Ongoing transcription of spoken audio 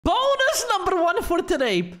one for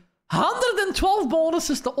today. 112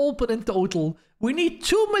 bonuses to open in total. We need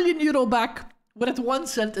 2 million euro back with 1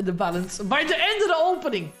 cent in the balance. By the end of the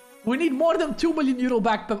opening, we need more than 2 million euro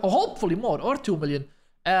back. Hopefully more, or 2 million.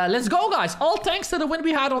 Let's go, guys. All thanks to the win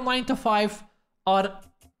we had on 9 to 5. Our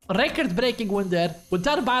record-breaking win there. With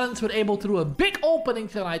that balance, we're able to do a big opening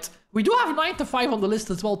tonight. We do have 9 to 5 on the list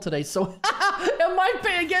as well today, so it might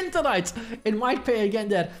pay again tonight. It might pay again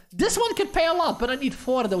there. This one could pay a lot, but I need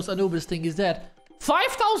 4 of those Anubis thingies there.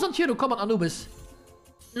 5,000 euro. Come on, Anubis.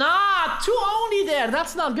 Nah, 2 only there.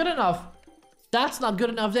 That's not good enough. That's not good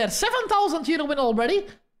enough there. 7,000 euro win already.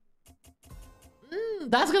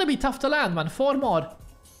 That's gonna be tough to land, man. 4 more.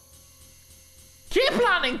 Keep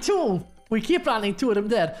landing 2. We keep landing 2 of them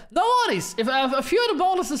there. No worries. If a few of the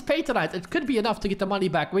bonuses pay tonight, it could be enough to get the money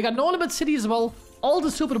back. We got No Limit City as well. All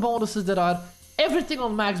the super bonuses there are. Everything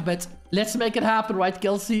on max bet. Let's make it happen, right,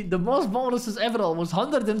 Kelsey? The most bonuses ever was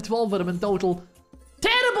 112 of them in total.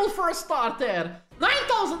 Terrible for a start there.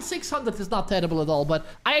 9,600 is not terrible at all, but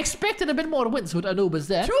I expected a bit more wins with Anubis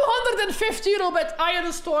there. 250 euro bet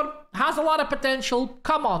Iron Storm has a lot of potential.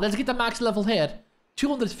 Come on, let's get the max level here.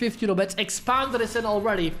 250 euro bets. Expander is in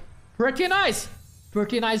already. Pretty nice.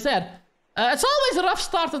 Pretty nice there. It's always a rough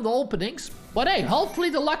start in the openings. But hey, hopefully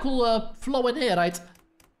the luck will flow in here, right?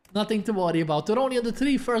 Nothing to worry about. We're only on the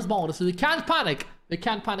 3 first bonuses. We can't panic. We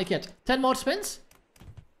can't panic yet. 10 more spins.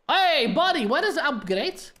 Hey, buddy, where is the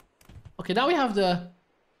upgrade? Okay, now we have the...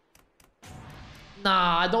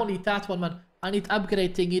 Nah, I don't need that one, man. I need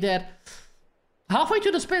upgrade thingy there. Halfway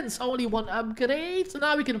to the spins. Only 1 upgrade. So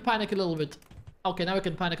now we can panic a little bit. Okay, now we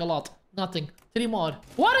can panic a lot. Nothing. 3 more.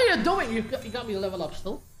 What are you doing? You got me to level up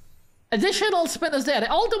still. Additional spinners there.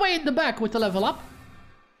 All the way in the back with the level up.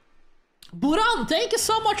 Buran, thank you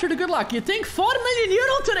so much for the good luck. You think 4 million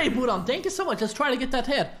euro today, Buran. Thank you so much. Let's try to get that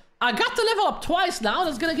here. I got the level up twice now.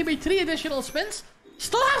 That's gonna give me 3 additional spins.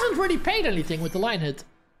 Still hasn't really paid anything with the line hit.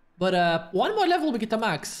 But 1 more level, we get the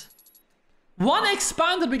max. 1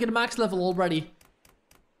 expanded, we get max level already.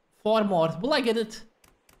 4 more. Will I get it?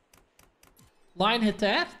 Line hit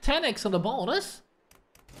there. 10x on the bonus.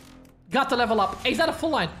 Got the level up. Is that a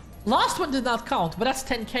full line? Last one did not count, but that's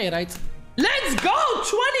 10k, right? Let's go!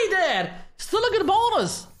 20 there! Still a good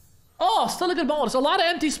bonus. Oh, still a good bonus. A lot of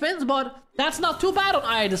empty spins, but that's not too bad on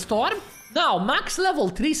Eye of the Storm. Now, max level.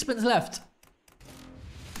 3 spins left.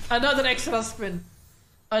 Another extra spin.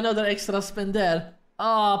 Another extra spin there.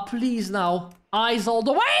 Ah, please now. Eyes all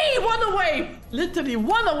the way! 1 away! Literally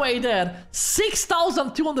 1 away there.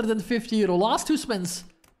 6,250 euro. Last 2 spins.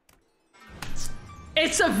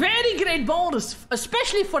 It's a very great bonus.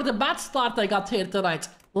 Especially for the bad start I got here tonight.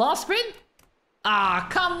 Last spin. Ah,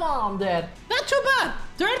 come on there. Not too bad.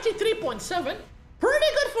 33.7. Pretty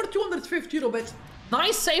good for 250 euro bets.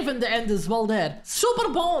 Nice save in the end as well there. Super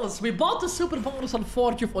bonus. We bought the super bonus on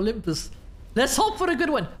 4th of Olympus. Let's hope for a good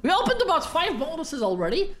one. We opened about 5 bonuses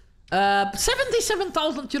already.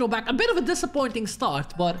 77,000 euro back. A bit of a disappointing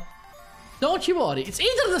start, but don't you worry. It's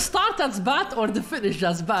either the start that's bad or the finish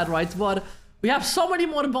that's bad, right? But we have so many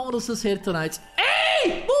more bonuses here tonight.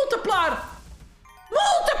 Hey! Multiplier!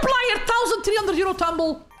 Multiplier! 1,300 euro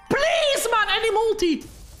tumble. Please, man! Any multi.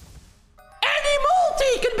 Any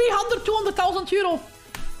multi can be 100, 200,000 euro.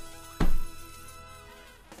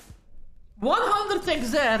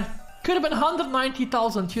 100x there. Could have been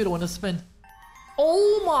 190,000 euro in a spin.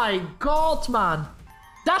 Oh my god, man.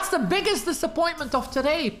 That's the biggest disappointment of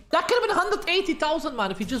today. That could have been 180,000,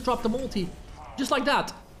 man, if you just dropped the multi. Just like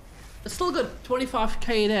that. It's still good.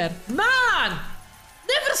 25k there. Man!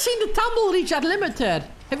 Never seen the tumble reach that limit there.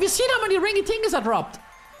 Have you seen how many ringy things I dropped?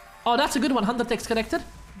 Oh, that's a good one. 100x connected.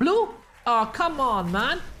 Blue? Oh, come on,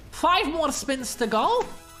 man. 5 more spins to go.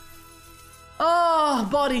 Oh,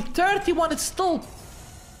 buddy. 31. It's still...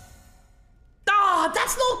 Ah,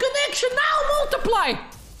 that's no connection. Now multiply.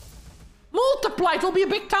 Multiply. It will be a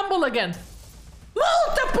big tumble again.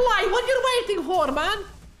 Multiply. What you're waiting for, man?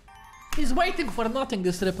 He's waiting for nothing,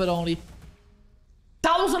 this Ripper only.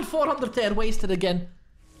 1,400 there wasted again.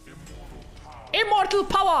 Immortal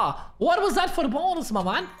power. What was that for bonus, my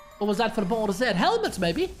man? What was that for bonus there? Helmets,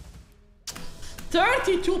 maybe?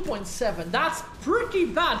 32.7. That's pretty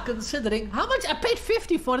bad considering. How much? I paid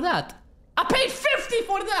 50 for that. I paid 50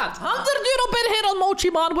 for that. 100 euro bid here on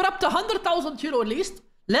Mochiman. We're up to 100,000 euro at least.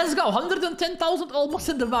 Let's go. 110,000 almost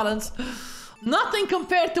in the balance. Nothing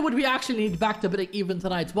compared to what we actually need back to break even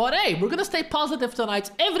tonight. But hey, we're gonna stay positive tonight.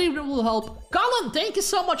 Every win will help. Colin, thank you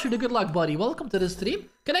so much for the good luck, buddy. Welcome to the stream.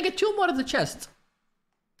 Can I get 2 more of the chest?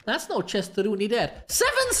 That's no chest to Rooney there.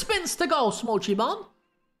 7 spins to go, Smochiman.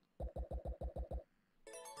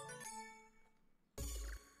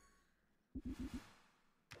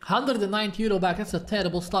 190 euro back. That's a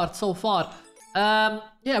terrible start so far.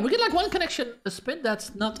 Yeah, we get like one connection a spin.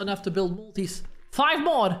 That's not enough to build multis. 5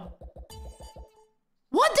 more.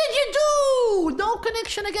 What did you do? No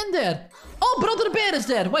connection again there. Oh, Brother Bear is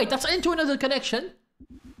there. Wait, that's into another connection.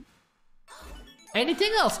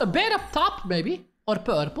 Anything else? A bear up top, maybe? Or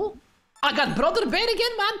purple? I got Brother Bear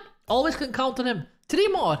again, man. Always can count on him. 3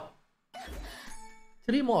 more.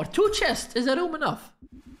 3 more. 2 chests. Is there room enough?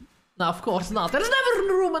 No, of course not. There's never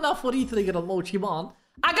room enough for E-Trigger on Mochimon.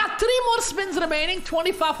 I got 3 more spins remaining.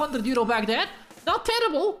 2,500 euro back there. Not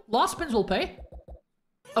terrible. Last spins will pay.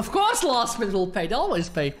 Of course last spins will pay. They always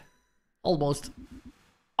pay. Almost.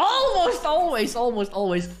 Almost always. Almost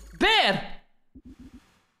always. Bear.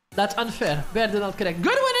 That's unfair. Bear did not connect.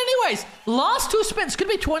 Good win anyways. Last 2 spins. Could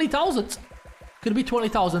be 20,000. Could be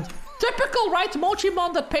 20,000. Typical, right?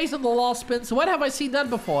 Mochimon that pays on the last spins. When have I seen that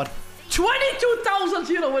before? 22,000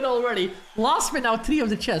 euro win already. Last spin now, 3 of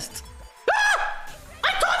the chests. Ah!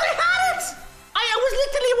 I thought I had it! I was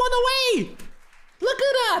literally 1 away. Look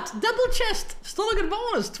at that. Double chest. Still a good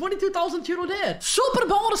bonus. 22,000 euro there. Super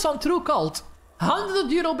bonus on True Cult.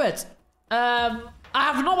 100 euro bet. I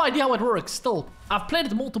have no idea how it works still. I've played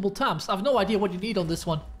it multiple times. I have no idea what you need on this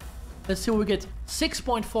one. Let's see what we get.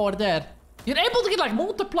 6.4 there. You're able to get like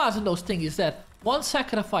multipliers in those thingies there. 1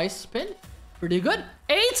 sacrifice spin. Pretty good.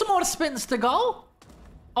 8 more spins to go.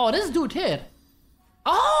 Oh, this dude here.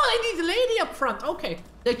 Oh, I need the lady up front. Okay.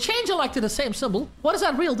 They change it like to the same symbol. What is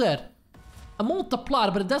that real there? A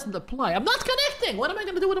multiplier, but it doesn't apply. I'm not connecting. What am I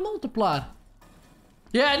going to do with a multiplier?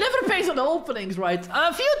 Yeah, it never pays on the openings, right?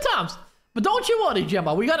 A few times. But don't you worry,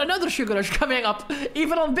 Gemma. We got another sugar rush coming up.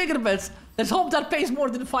 Even on bigger bets. Let's hope that pays more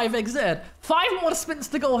than 5x there. 5 more spins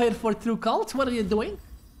to go here for True Cult. What are you doing?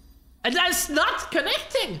 And that's not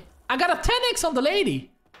connecting. I got a 10x on the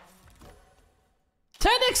lady.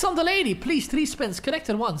 10x on the lady. Please, 3 spins. Connect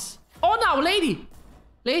her once. Oh, now, lady.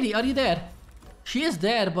 Lady, are you there? She is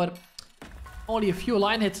there, but only a few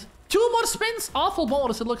line hits. 2 more spins. Awful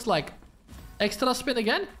bonus, it looks like. Extra spin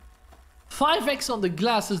again. 5x on the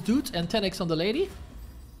glasses dude and 10x on the lady.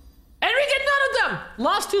 And we get none of them.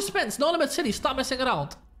 Last 2 spins. No Limit City. Stop messing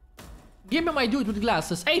around. Give me my dude with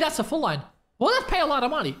glasses. Hey, that's a full line. Will that pay a lot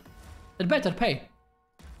of money? It better pay.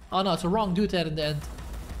 Oh no, it's a wrong dude there in the end.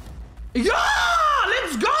 Yeah!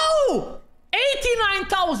 Let's go!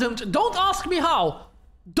 89,000. Don't ask me how.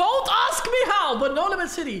 Don't ask me how, but No Limit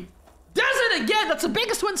City does it again. That's the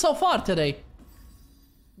biggest win so far today.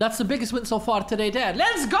 That's the biggest win so far today there.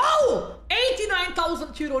 Let's go!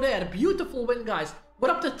 89,000 euro there. Beautiful win, guys. We're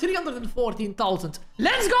up to 314,000.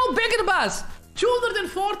 Let's go, bigger bass.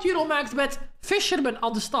 240 euro max bet. Fisherman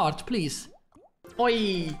on the start, please.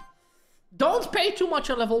 Oi. Don't pay too much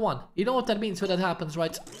on level 1. You know what that means when that happens,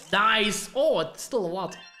 right? Nice. Oh, it's still a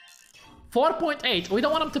lot. 4.8. We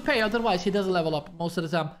don't want him to pay, otherwise he doesn't level up most of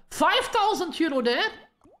the time. 5,000 euro there.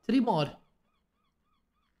 3 more.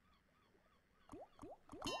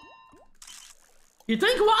 You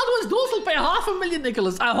think Wild West Duels will pay 500,000,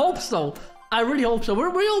 Nicholas? I hope so. I really hope so. We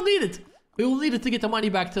will need it. We will need it to get the money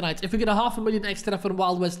back tonight. If we get 500,000 extra from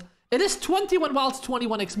Wild West. It is 21 Wilds,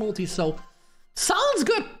 21x multi, so... Sounds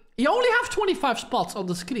good. You only have 25 spots on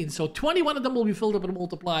the screen, so 21 of them will be filled up with a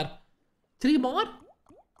multiplier. 3 more?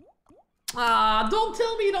 Ah, don't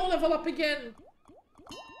tell me you don't level up again.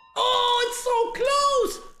 Oh, it's so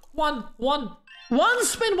close. One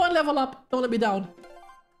spin, 1 level up. Don't let me down.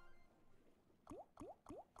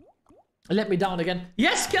 Let me down again.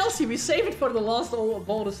 Yes, Kelsey, we save it for the last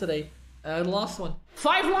bonus today. The last one.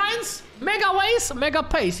 5 lines, Megaways, mega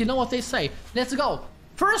pace. You know what they say. Let's go.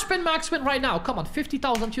 First spin, max spin right now. Come on,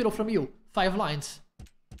 50,000 euro from you. 5 lines.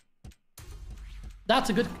 That's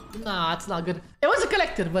a good... Nah, it's not good. It was a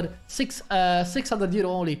collector, but 600 euro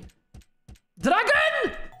only.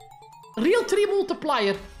 Dragon! Real 3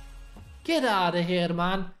 multiplier. Get out of here,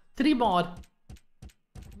 man. 3 more.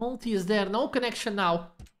 Multi is there. No connection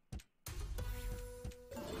now.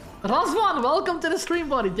 Razvan, welcome to the stream,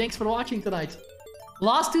 buddy. Thanks for watching tonight.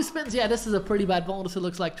 Last 2 spins. Yeah, this is a pretty bad bonus. It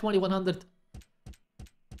looks like 2,100.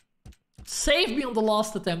 Save me on the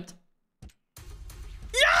last attempt.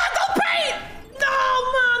 Yeah, don't pay! No,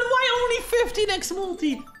 man. Why only 15x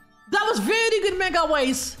multi? That was very good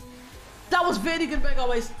Megaways. That was very good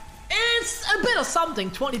Megaways. It's a bit of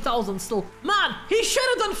something. 20,000 still. Man, he should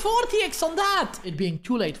have done 40x on that. It being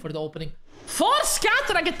too late for the opening. 4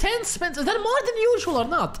 scatter, I get 10 spins. Is that more than usual or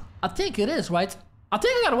not? I think it is, right? I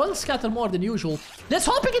think I got 1 scatter more than usual. Let's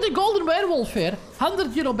hope we get a golden werewolf here.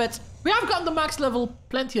 100 euro bets. We have gotten the max level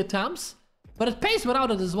plenty of times. But it pays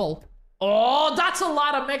without it as well. Oh, that's a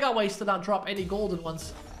lot of Megaways to not drop any golden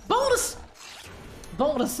ones. Bonus!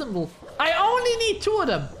 Bonus symbol. I only need 2 of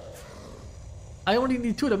them. I only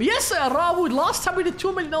need 2 of them. Yes, Rawwood. Last time we did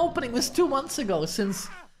 2 million opening was 2 months ago. Since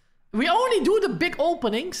we only do the big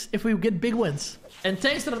openings if we get big wins. And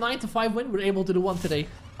thanks to the 9 to 5 win, we're able to do one today.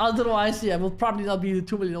 Otherwise, yeah, we'll probably not be the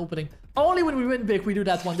 2 million opening. Only when we win big, we do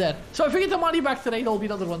that one there. So if we get the money back today, there'll be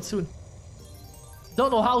another one soon.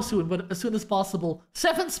 Don't know how soon, but as soon as possible.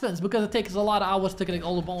 7 spins, because it takes a lot of hours to get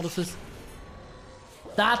all the bonuses.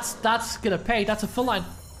 That's gonna pay. That's a full line.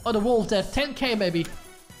 Oh, the wolf there. 10k maybe.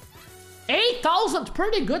 8,000.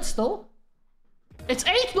 Pretty good still. It's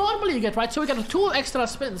 8 normally you get, right? So we got 2 extra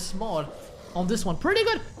spins more on this one. Pretty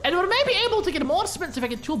good. And we're maybe able to get more spins if I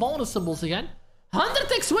get 2 bonus symbols again.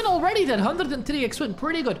 100x win already then. 103x win.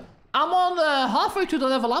 Pretty good. I'm on halfway to the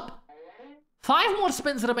level up. 5 more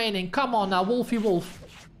spins remaining. Come on now, Wolfie Wolf.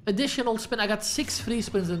 Additional spin. I got 6 free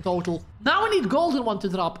spins in total. Now I need golden one to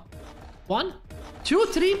drop. 1, 2,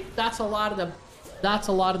 3. That's a lot of them. That's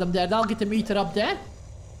a lot of them there. That'll get the meter up there.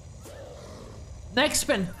 Next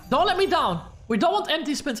spin. Don't let me down. We don't want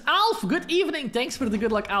empty spins. Alf, good evening. Thanks for the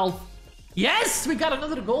good luck, Alf. Yes, we got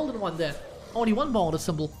another golden one there. Only 1 bonus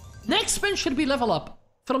symbol. Next spin should be level up.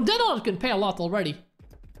 From then on, it can pay a lot already.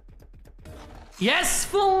 Yes,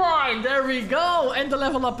 full line. There we go. And the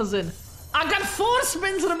level up is in. I got 4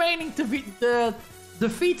 spins remaining to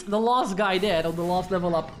defeat the last guy there on the last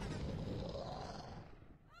level up.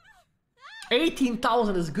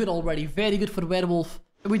 18,000 is good already. Very good for Werewolf.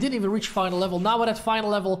 We didn't even reach final level. Now we're at final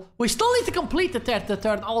level. We still need to complete the test to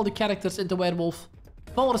turn all the characters into Werewolf.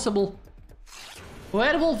 Bonus symbol.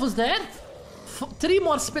 Werewolf is there. 3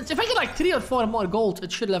 more spins. If I get like 3 or 4 more gold,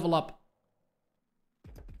 it should level up.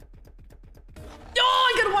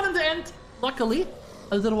 Oh, I got 1 in the end. Luckily.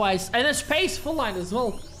 Otherwise. And it's pays full line as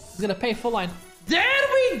well. It's gonna pay full line. There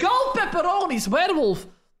we go, pepperonis. Werewolf.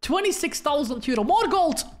 26,000 euro. More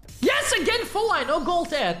gold. Yes, again, full line. No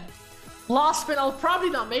gold there. Last spin, I'll probably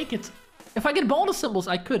not make it. If I get bonus symbols,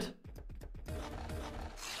 I could.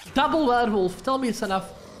 Double Werewolf. Tell me it's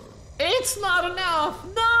enough. It's not enough.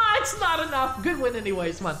 No, it's not enough. Good win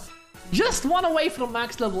anyways, man. Just 1 away from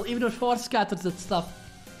max level, even with 4 scatters and stuff.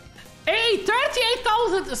 Hey,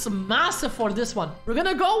 38,000 is massive for this one. We're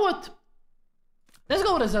gonna go with... Let's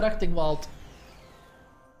go Resurrecting Vault.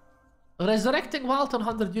 Resurrecting Vault on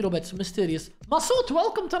 100 euro bets. Mysterious. Masood,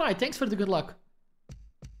 welcome tonight. Thanks for the good luck.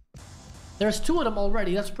 There's 2 of them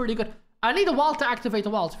already. That's pretty good. I need a vault to activate the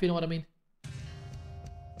vault, if you know what I mean.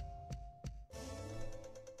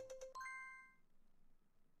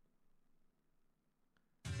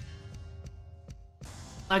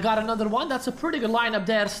 I got another one. That's a pretty good lineup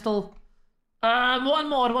there still. One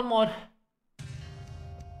more.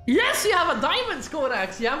 Yes, you have a diamond,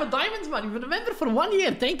 Skorax. You have a diamond, man. You've been a member for 1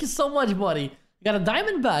 year. Thank you so much, buddy. You got a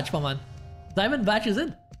diamond badge, my man. Diamond badge is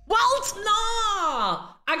in. Vault? No!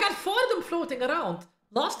 I got 4 of them floating around.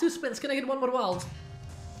 Last 2 spins. Can I get 1 more vault?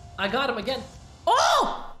 I got him again.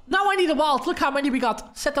 Oh! Now I need a vault. Look how many we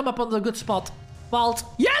got. Set them up on the good spot. Vault.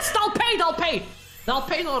 Yes, they'll pay. They'll pay. They'll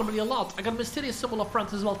pay normally a lot. I got Mysterious symbol up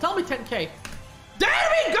front as well. Tell me 10k. There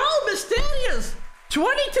we go, Mysterious.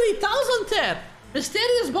 23,000 there.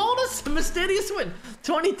 Mysterious bonus, Mysterious win.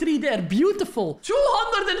 23 there, beautiful.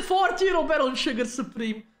 240 euro Baron Sugar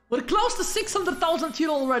Supreme. We're close to 600,000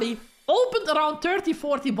 euro already. Opened around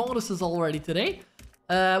 30-40 bonuses already today.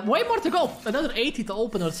 Way more to go. Another 80 to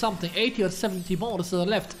open or something. 80 or 70 bonuses are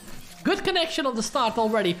left. Good connection on the start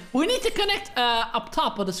already. We need to connect up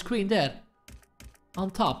top of the screen there. On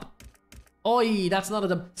top. Oi, that's none of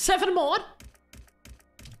them. 7 more.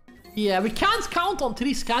 Yeah, we can't count on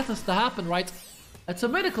 3 scatters to happen, right? It's a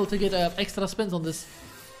miracle to get extra spins on this.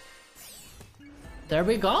 There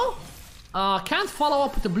we go. Can't follow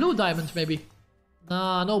up with the blue diamonds, maybe.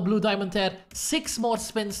 Nah, no blue diamond there. 6 more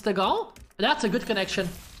spins to go. That's a good connection.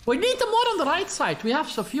 We need them more on the right side. We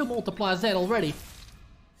have a few multipliers there already.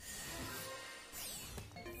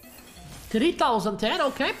 3,010,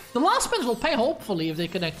 okay. The last spins will pay, hopefully, if they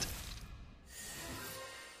connect.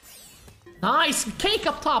 Nice. Cake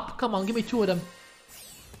up top. Come on, give me 2 of them.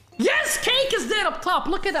 Yes, cake is there up top.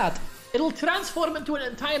 Look at that. It'll transform into an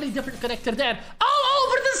entirely different connector there. All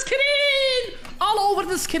over the screen! All over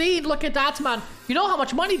the screen. Look at that, man. You know how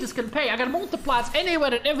much money this can pay? I got multipliers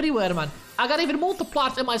anywhere and everywhere, man. I got even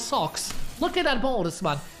multipliers in my socks. Look at that bonus,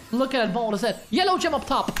 man. Look at that bonus there. Yellow gem up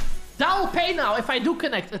top. That'll pay now if I do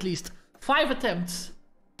connect at least. 5 attempts.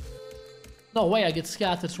 No way I get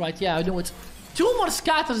scatters, right? Yeah, I know it. 2 more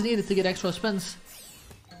scatters needed to get extra spins.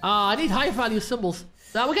 I need high value symbols.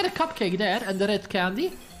 Now we get a cupcake there and the red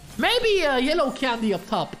candy. Maybe a yellow candy up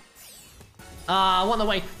top. 1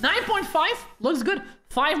 away. 9.5. Looks good.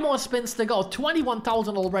 5 more spins to go.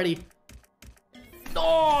 21,000 already.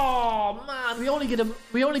 Oh, man. We only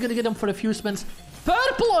gonna get him for a few spins.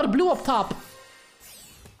 Purple or blue up top?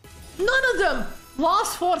 None of them.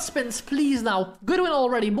 Last 4 spins, please now. Good win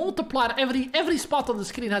already. Multiplier. Every spot on the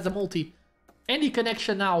screen has a multi. Any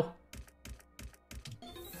connection now.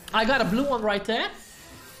 I got a blue one right there.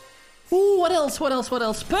 Ooh, what else?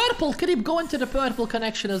 Purple. Could he go into the purple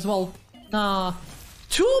connection as well? Nah.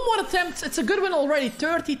 2 more attempts. It's a good win already.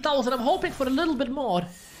 30,000. I'm hoping for a little bit more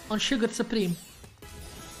on Sugar Supreme.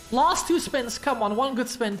 Last 2 spins. Come on, 1 good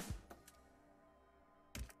spin.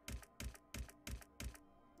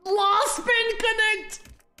 Last spin connect.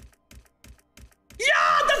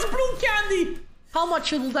 Yeah, that's blue candy. How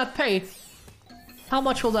much will that pay?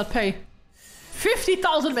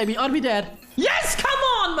 50,000 maybe. Are we there? Yes, come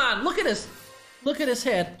on, man. Look at this. Look at his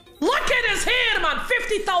hair. Look at his hair, man.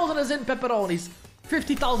 50,000 is in pepperonis.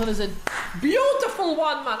 50,000 is in. Beautiful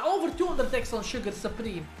one, man. Over 200 X on Sugar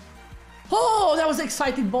Supreme. Oh, that was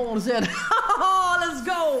exciting bonus there. Let's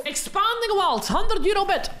go. Expanding waltz. 100 euro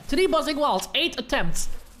bet. 3 buzzing waltz. 8 attempts.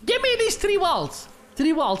 Give me these 3 waltz.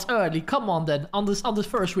 3 waltz early. Come on then. On this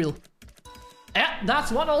first wheel. Yeah,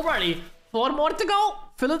 that's 1 already. 4 more to go.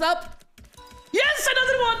 Fill it up. Yes,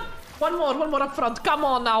 another one. One more up front. Come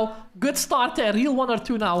on now. Good start there. Reel 1 or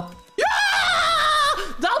 2 now. Yeah!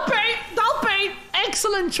 That'll pay.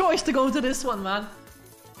 Excellent choice to go to this one, man.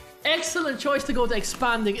 Excellent choice to go to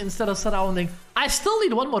expanding instead of surrounding. I still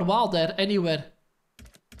need 1 more wild there anywhere.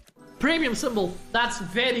 Premium symbol. That's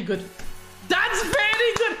very good. That's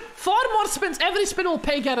very good. 4 more spins. Every spin will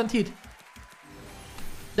pay guaranteed.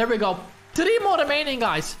 There we go. 3 more remaining,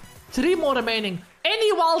 guys. 3 more remaining.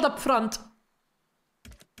 Any wild up front.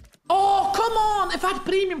 Oh, come on. If I had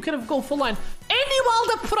premium, could have go full line. Any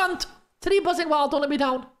wild up front. 3 buzzing wild. Don't let me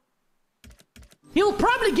down. He'll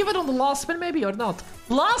probably give it on the last spin, maybe, or not.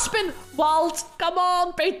 Last spin. Wild. Come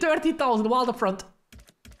on. Pay 30,000. Wild up front.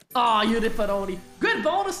 Ah, you ripperoni. Good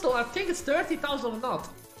bonus though. I think it's 30,000 or not.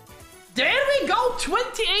 There we go.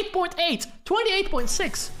 28.8.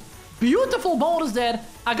 28.6. Beautiful bonus there.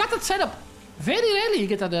 I got that set up. Very rarely you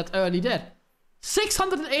get that early there.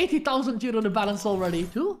 680,000 euro the balance already.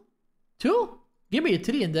 2? Give me a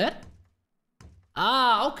 3 in there.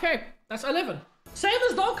 Ah, okay. That's 11. Same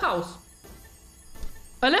as Doghouse.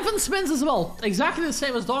 11 spins as well. Exactly the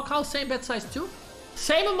same as Doghouse. Same bet size 2.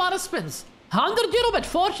 Same amount of spins. 100 euro bet.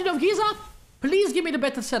 Fortune of Giza. Please give me the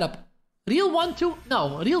better setup. Reel 1, 2.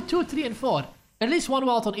 No. Reel 2, 3, and 4. At least 1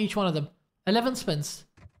 wild on each one of them. 11 spins.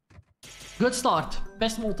 Good start.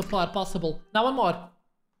 Best multiplier possible. Now 1 more.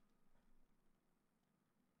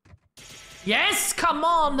 Yes! Come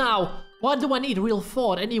on now! What do I need? Reel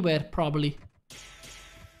 4 anywhere, probably.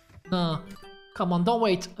 Nah. Come on, don't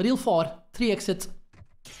wait. Reel 4. 3 exits.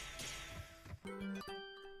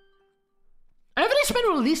 Every spin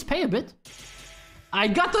will at least pay a bit. I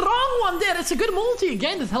got the wrong one there. It's a good multi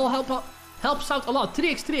again. That helps out a lot.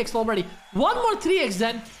 3x, 3x already. 1 more 3x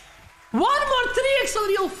then. 1 more 3x on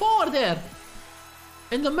reel 4 there.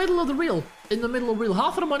 In the middle of the reel.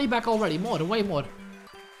 Half of the money back already. More, way more.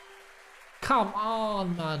 Come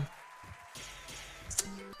on, man.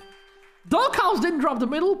 Doghouse didn't drop the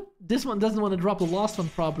middle. This one doesn't want to drop the last one,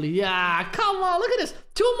 probably. Yeah, come on, look at this.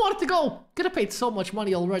 2 more to go. Could have paid so much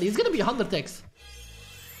money already. It's gonna be 100x.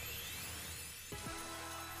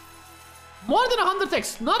 More than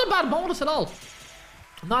 100x. Not a bad bonus at all.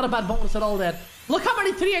 Not a bad bonus at all there. Look how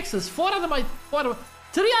many 3x's. 3 out of my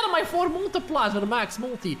 4 multipliers with a max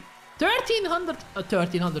multi.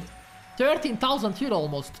 13,000 euro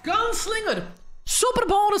almost. Gunslinger. Super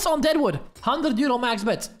bonus on Deadwood. 100 euro max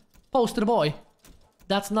bet. Poster boy.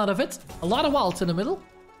 That's none of it. A lot of wilds in the middle.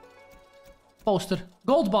 Poster.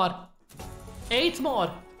 Gold bar. 8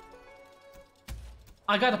 more.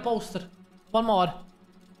 I got a poster. 1 more.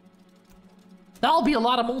 That'll be a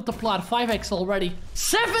lot of multiplier. 5x already.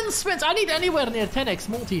 7 spins. I need anywhere near 10x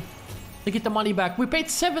multi to get the money back. We paid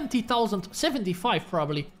 70,000. 75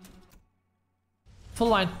 probably. Full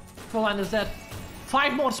line. Full line is dead.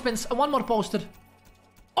 5 more spins. 1 more poster.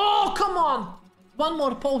 Oh, come on. 1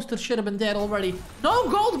 more poster should have been there already. No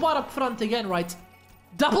gold bar up front again, right?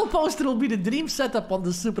 Double poster will be the dream setup on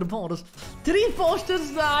the super bonus. 3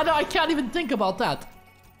 posters? No, I can't even think about that.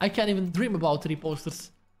 I can't even dream about 3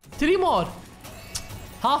 posters. 3 more.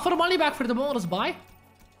 Half of the money back for the bonus buy.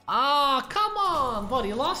 Ah, come on,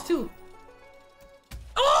 buddy. Last 2.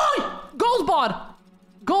 Oh! Gold bar.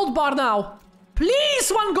 Gold bar now.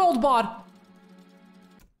 Please, 1 gold bar.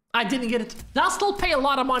 I didn't get it. That'll still pay a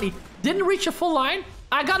lot of money. Didn't reach a full line.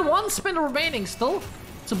 I got 1 spin remaining still.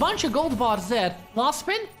 It's a bunch of gold bars there. Last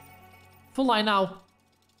spin. Full line now.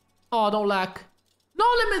 Oh, don't lack. No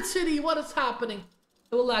Limit City. What is happening?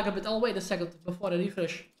 It will lag a bit. I'll wait a second before I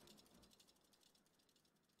refresh.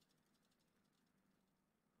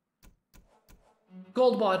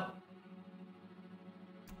 Gold bar.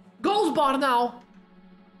 Gold bar now.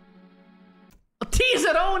 A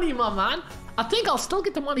teaser only, my man. I think I'll still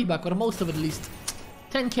get the money back, or most of it at least.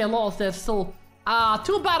 10k loss there still.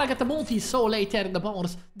 Too bad I got the multi so late there in the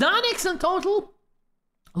bonus. 9x in total.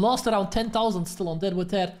 Lost around 10,000 still on Deadwood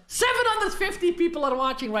there. 750 people are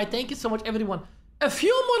watching, right? Thank you so much, everyone. A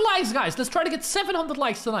few more likes, guys. Let's try to get 700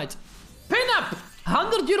 likes tonight. Pin up.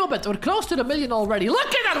 100 euro bet. We're close to the million already. Look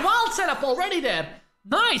at that wild setup already there.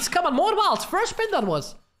 Nice. Come on, more wilds. First spin that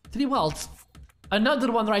was. 3 wilds.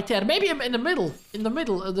 Another one right there. Maybe in the middle. In the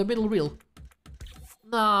middle reel.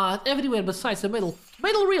 Nah, everywhere besides the middle.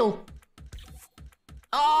 Middle reel.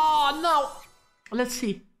 Oh, no. Let's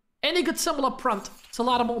see. Any good symbol up front. It's a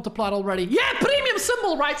lot of multiplier already. Yeah, premium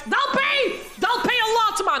symbol, right? They'll pay! They'll pay a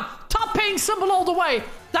lot, man. Top paying symbol all the way.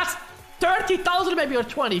 That's 30,000 maybe, or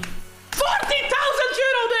 20. 40,000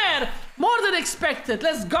 euro there! More than expected.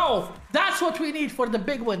 Let's go. That's what we need for the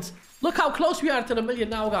big wins. Look how close we are to the million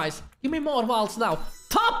now, guys. Give me more wilds now.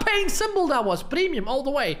 Top paying symbol that was. Premium all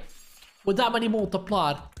the way. With that many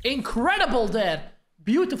multiplier. Incredible there.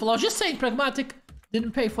 Beautiful. I was just saying pragmatic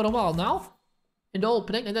didn't pay for a while now. In the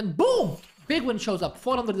opening. And then boom! Big win shows up.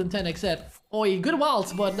 410x there. Oh, good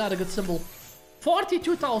wilds, but not a good symbol.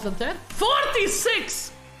 42,000 there.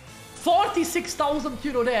 46! 46,000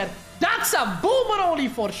 euro there. That's a boomer only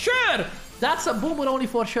for sure. That's a boomer only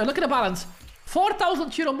for sure. Look at the balance.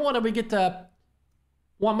 4,000 euro more and we get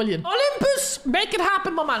 1 million. Olympus! Make it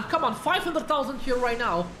happen, my man. Come on, 500,000 euro right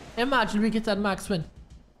now. Imagine we get that max win.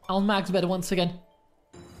 I'll max bet once again.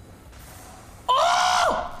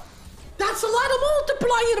 Oh! That's a lot of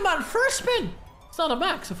multiplier, man. First spin. It's not a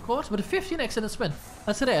max, of course, but a 15x in a spin.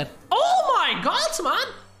 That's rare. Oh my god,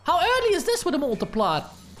 man. How early is this with a multiplier?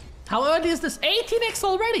 How early is this? 18x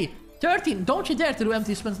already. 13. Don't you dare to do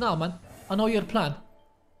empty spins now, man. I know your plan.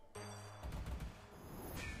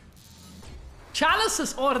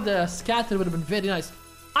 Chalices or the scatter would have been very nice.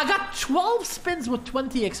 I got 12 spins with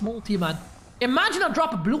 20x multi, man. Imagine I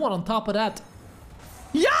drop a blue one on top of that.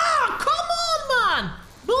 Yeah, come on, man.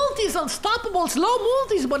 Multis unstoppable. It's low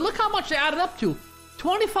multis, but look how much they added up to.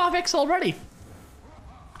 25x already.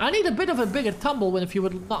 I need a bit of a bigger tumble if you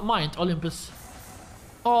would not mind, Olympus.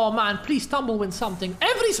 Oh, man, please tumble win something.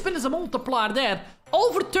 Every spin is a multiplier there.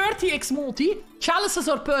 Over 30x multi. Chalices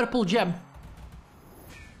or purple gem.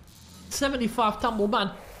 75 tumble,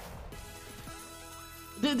 man.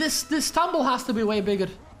 This tumble has to be way bigger.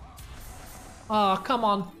 Oh, come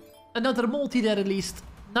on. Another multi there at least.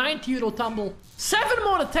 90 euro tumble. 7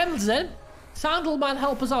 more attempts then. Sandalman,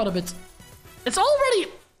 help us out a bit. It's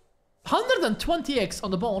already 120x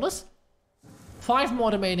on the bonus. 5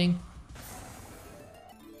 more remaining.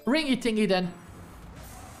 Ringy tingy then.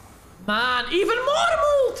 Man, even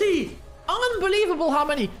more multi! Unbelievable how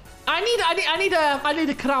many. I need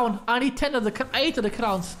a crown. I need 8 of the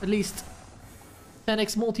crowns at least.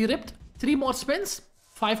 10x multi ripped. 3 more spins.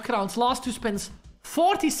 5 crowns. Last 2 spins.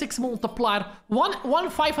 46 multiplier. One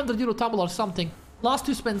 500 euro tumble or something. Last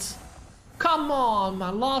 2 spins. Come on,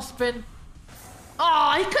 man. Last spin.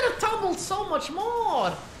 Ah, he could have tumbled so much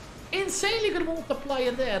more. Insanely good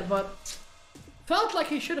multiplier there, but felt like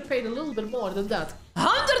he should have paid a little bit more than that.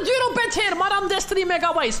 100 euro bet here, Madame Destiny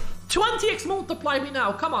Megaways. 20x multiply me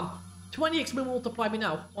now. Come on. 20x multiply me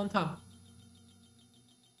now. One time.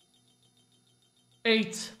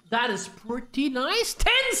 8. That is pretty nice.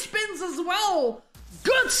 10 spins as well.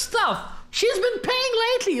 Good stuff. She's been paying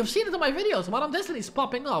lately. You've seen it in my videos. Madame Destiny's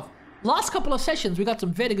popping off. Last couple of sessions, we got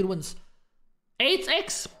some very good wins.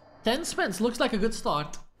 8x, 10 spins. Looks like a good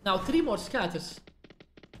start. Now 3 more scatters.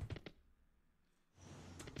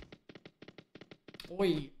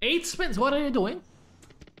 Oi, 8 spins. What are you doing?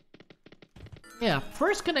 Yeah,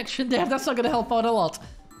 first connection there. That's not gonna help out a lot.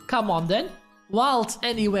 Come on then. Wilds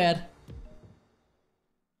anywhere.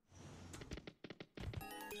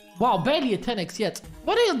 Wow, barely a 10x yet.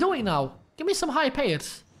 What are you doing now? Give me some high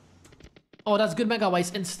payers. Oh, that's good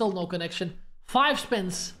Megaways and still no connection. 5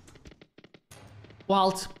 spins.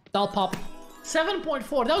 Wild. That'll pop.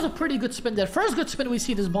 7.4. That was a pretty good spin there. First good spin we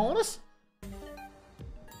see this bonus.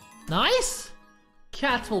 Nice.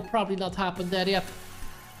 Cat will probably not happen there yet.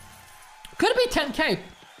 Could be 10k.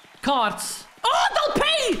 Cards. Oh, they'll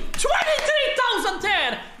pay! 23,000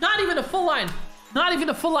 there! Not even a full line. Not even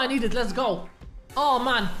a full line needed. Let's go. Oh,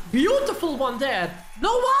 man. Beautiful one there.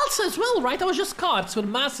 No wilds as well, right? That was just cards with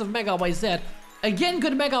massive Megaways there. Again,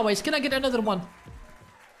 good Megaways. Can I get another one?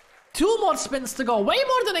 2 more spins to go. Way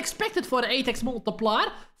more than expected for an 8x multiplier.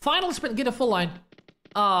 Final spin. Get a full line.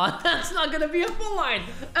 Oh, that's not gonna be a full line.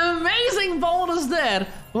 Amazing bonus there.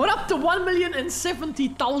 We're up to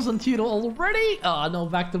 1,070,000 euro already. Oh, no,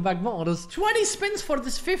 back-to-back bonus. 20 spins for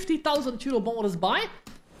this 50,000 euro bonus buy.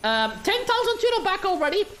 10,000 euro back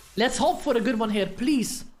already. Let's hope for a good one here,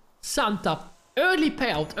 please. Santa. Early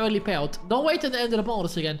payout, early payout. Don't wait till the end of the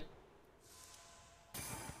bonus again.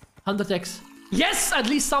 100x. Yes, at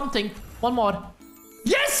least something. One more.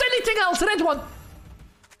 Yes, anything else? Red one.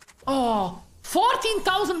 Oh,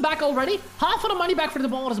 14,000 back already. Half of the money back for the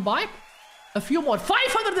bonus buy. A few more.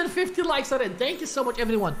 550 likes are in. Thank you so much,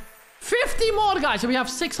 everyone. 50 more, guys. We have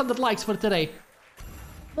 600 likes for today.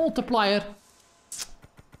 Multiplier.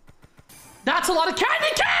 That's a lot of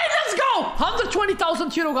candy cane. Let's go.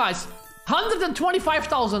 120,000 euro, guys.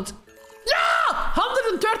 125,000. Yeah!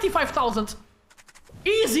 135,000.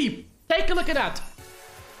 Easy. Take a look at that.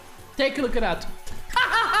 Take a look at that.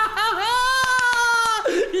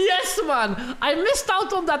 Yes, man. I missed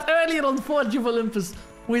out on that earlier on 4G of Olympus.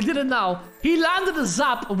 We did it now. He landed a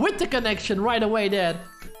zap with the connection right away there.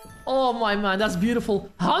 Oh, my man. That's beautiful.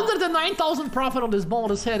 109,000 profit on this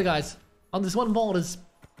bonus here, guys. On this one bonus.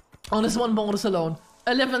 On this one bonus alone.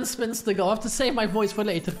 11 spins to go. I have to save my voice for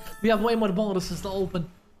later. We have way more bonuses to open.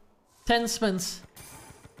 10 spins.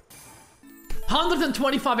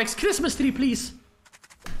 125x. Christmas tree, please.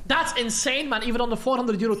 That's insane, man. Even on the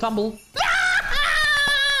 400 euro tumble.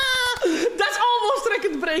 That's almost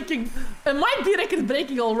record breaking. It might be record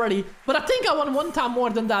breaking already. But I think I won one time more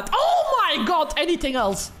than that. Oh my god. Anything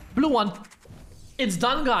else? Blue one. It's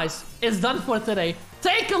done, guys. It's done for today.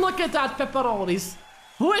 Take a look at that, pepperonis.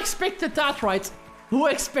 Who expected that, right? Who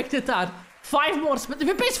expected that? 5 more spins. If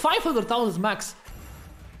it pays 500,000 max.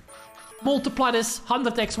 Multiply this.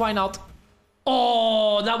 100x, why not?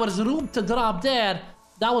 Oh, that was room to drop there.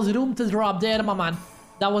 That was room to drop there, my man.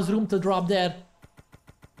 That was room to drop there.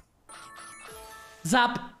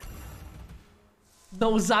 Zap.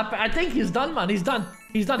 No zap. I think he's done, man. He's done.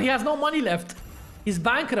 He's done. He has no money left. He's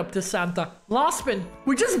bankrupt, this Santa. Last spin.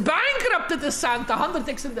 We just bankrupted this Santa.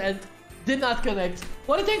 100x in the end. Did not connect.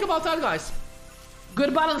 What do you think about that, guys?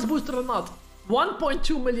 Good balance booster or not?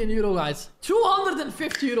 1.2 million euro, guys.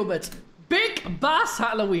 250 euro bets. Big bass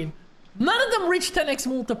Halloween. None of them reached 10x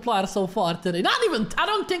multiplier so far today. Not even. I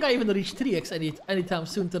don't think I even reached 3x anytime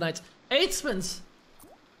soon tonight. 8 spins.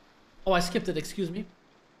 Oh, I skipped it. Excuse me.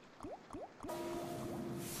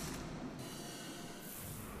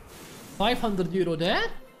 €500 there.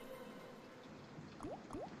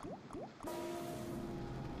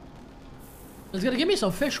 It's gonna give me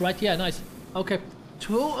some fish, right? Yeah, nice. Okay.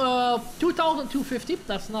 2,250.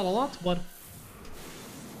 That's not a lot, but...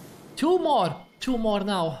 Two more. Two more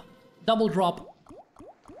now. Double drop.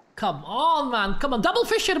 Come on, man. Come on. Double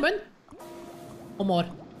fisherman. One more.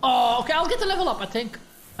 Oh, okay. I'll get the level up, I think.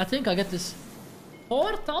 I think I'll get this.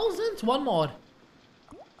 4,000? One more.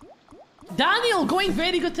 Daniel going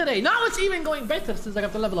very good today. Now it's even going better since I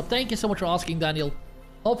got the level up. Thank you so much for asking, Daniel.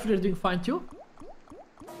 Hopefully you're doing fine too.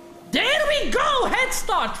 There we go! Head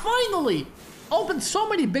start, finally! Opened so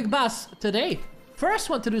many big bass today. First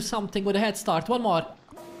one to do something with a head start. One more.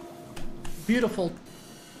 Beautiful.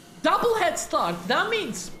 Double head start. That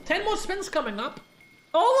means 10 more spins coming up.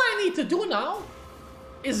 All I need to do now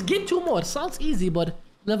is get 2 more. Sounds easy, but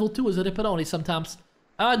level 2 is a ripperoni sometimes.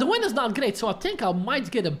 The win is not great, so I think I might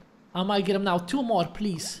get him. I might get him now. 2 more,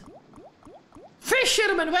 please.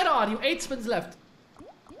 Fisherman, where are you? 8 spins left.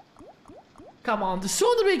 Come on. The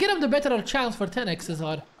sooner we get him, the better our chance for 10x's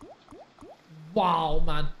are. Wow,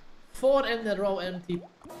 man. 4 in a row empty.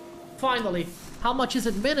 Finally. How much is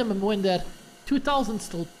it minimum win there? 2,000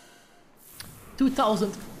 still.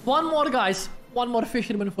 2,000. One more, guys. One more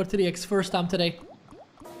fisherman for 3x. First time today.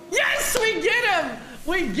 Yes, we get him!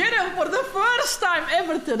 We get him for the first time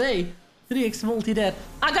ever today. 3x multi there.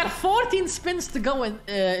 I got 14 spins to go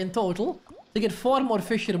in total. To get 4 more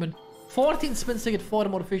fishermen. 14 spins to get 4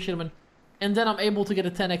 more fishermen. And then I'm able to get a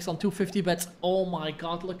 10x on 250 bets. Oh my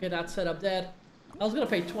god, look at that setup there. I was gonna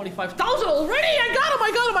pay 25,000 already! I got him,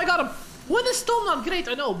 I got him, I got him! Win is still not great,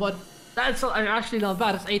 I know, but that's actually not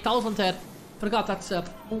bad. It's 8,000 there. Forgot that's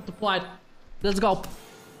multiplied. Let's go.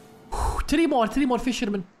 3 more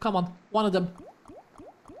fishermen. Come on, one of them.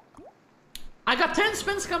 I got 10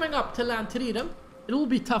 spins coming up to land 3 of them. It will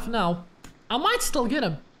be tough now. I might still get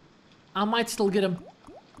him. I might still get him.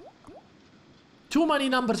 Too many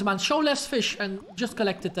numbers, man. Show less fish and just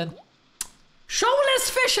collect it then. Show less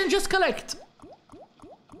fish and just collect.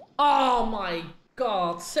 Oh my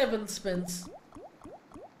god. 7 spins.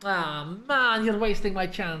 Ah, man. You're wasting my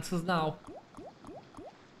chances now.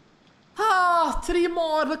 Ah, 3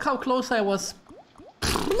 more. Look how close I was.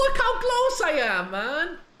 Look how close I am,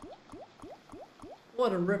 man.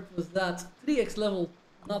 What a rip was that. 3x level,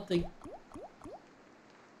 nothing.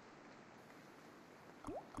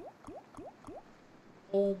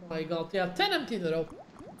 Oh my god, yeah, 10 empty in a row.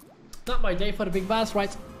 Not my day for the big bass,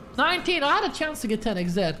 right? 19, I had a chance to get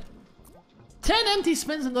 10x there. 10 empty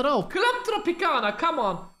spins in a row. Club Tropicana, come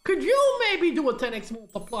on. Could you maybe do a 10x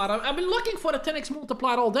multiplier? I've been looking for a 10x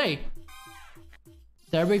multiplier all day.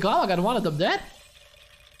 There we go, I got one of them there.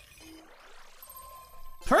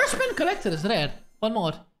 First spin collector is rare. One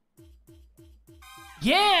more.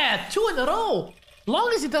 Yeah, 2 in a row.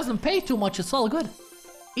 Long as it doesn't pay too much, it's all good.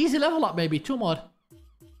 Easy level up maybe, 2 more.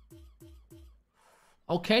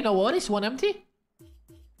 Okay, no worries, 1 empty.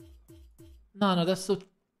 No, that's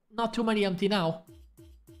not too many empty now.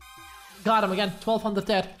 Got him again, 1200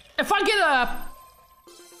 there. If I get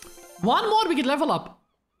one more, we can level up.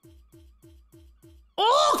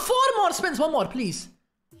 Oh, 4 more spins, 1 more, please.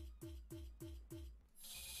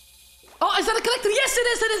 Oh, is that a collector? Yes,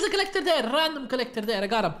 it is a collector there. Random collector there, I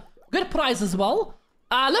got him. Good prize as well.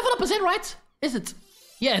 Level up is in, right? Is it?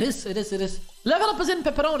 Yeah, it is. Level up is in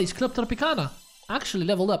pepperonis, Club Tropicana. Actually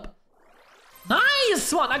leveled up.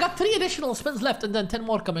 Nice one! I got 3 additional spins left and then 10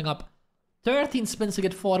 more coming up. 13 spins to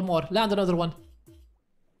get 4 more. Land another one.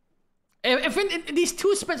 If in these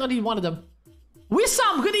 2 spins, I need one of them.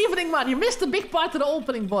 Wissam, good evening, man. You missed a big part of the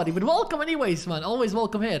opening, buddy. But welcome anyways, man. Always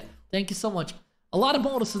welcome here. Thank you so much. A lot of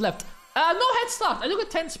bonuses left. No head start. I do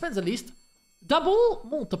get 10 spins at least. Double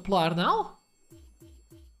multiplier now.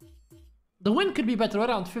 The win could be better,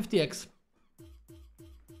 around 50x.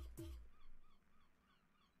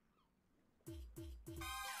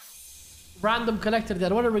 Random collector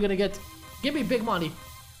there. What are we gonna get? Give me big money.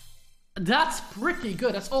 That's pretty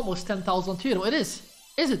good. That's almost 10,000 euro. It is.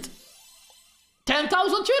 Is it?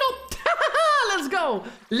 10,000 euro? Let's go.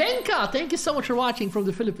 Lenka, thank you so much for watching from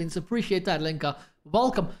the Philippines. Appreciate that, Lenka.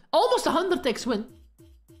 Welcome. Almost 100x win.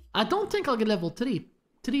 I don't think I'll get level 3.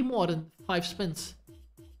 3 more than 5 spins.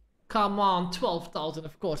 Come on, 12,000.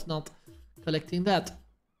 Of course not. Collecting that.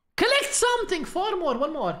 Collect something. 4 more.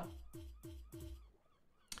 1 more.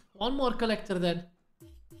 1 more collector then.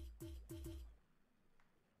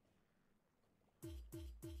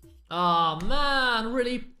 Ah, man,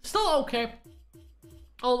 really? Still okay.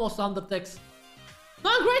 Almost 100x.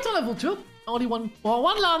 Not great on level 2. Only one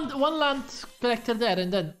land collector there,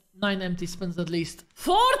 and then 9 empty spins at least.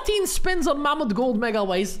 14 spins on Mammoth Gold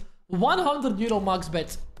Megaways. 100 euro max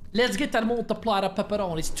bet. Let's get that multiplier of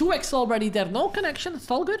pepperonis. 2x already there. No connection. It's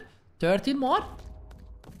all good. 13 more.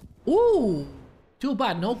 Ooh. Too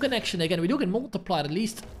bad. No connection again. We do get multiplier at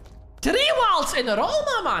least. 3 wilds in a row,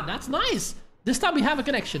 my man. That's nice. This time we have a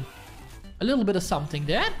connection. A little bit of something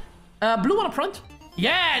there. Blue on the front.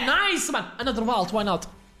 Yeah, nice, man. Another wild. Why not?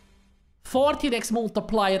 14x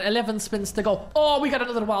multiplier. 11 spins to go. Oh, we got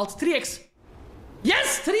another wild. 3x.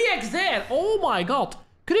 Yes, 3x there. Oh, my God.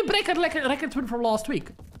 Could we break a record win from last week?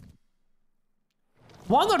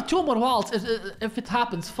 1 or 2 more wilds. If it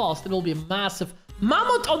happens fast, it will be massive.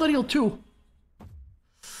 Mammoth on the reel 2.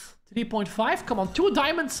 3.5. Come on. 2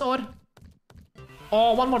 diamonds or...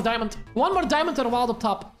 Oh, 1 more diamond. 1 more diamond or wild up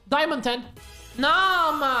top. Diamond 10.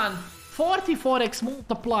 Nah, man. 44x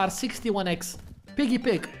multiplier. 61x. Piggy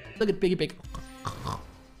pig. Look at piggy pig.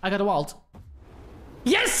 I got a wild.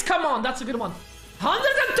 Yes, come on. That's a good one.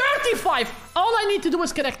 135. All I need to do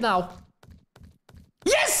is connect now.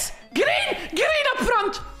 Yes! Green! Green up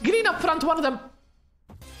front! Green up front, one of them.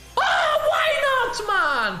 Oh, why not,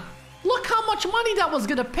 man? Look how much money that was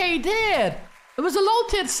gonna pay there. It was a low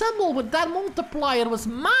tier symbol, but that multiplier was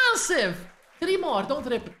massive. 3 more, don't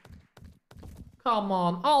rip. Come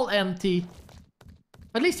on, all empty.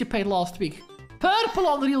 At least you paid last week. Purple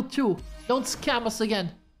on reel 2. Don't scam us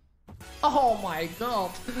again. Oh my god.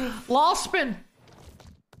 Last spin.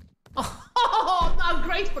 Oh, not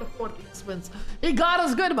great for 14 spins. He got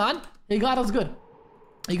us good, man. He got us good.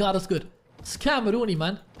 He got us good. Scammeroonie,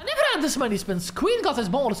 man. I never had this many spins. Queen got his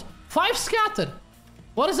bonus. 5 scatter.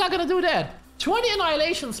 What is that gonna do there? 20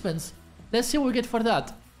 annihilation spins. Let's see what we get for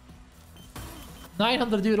that.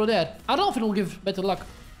 900 euro there. I don't know if it will give better luck.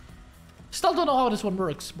 Still don't know how this one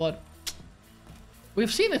works, but...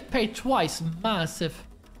 We've seen it pay twice. Massive.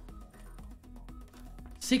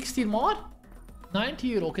 16 more? 90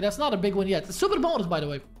 euro. Okay, that's not a big one yet. It's super bonus, by the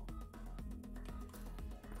way.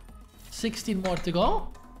 16 more to go.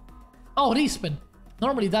 Oh, respin.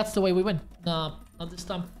 Normally, that's the way we win. Nah, not this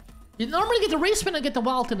time. You normally get the respin and get the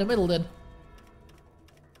wild in the middle, then.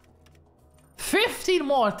 15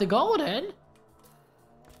 more to go, then.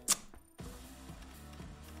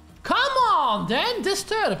 Come on, then.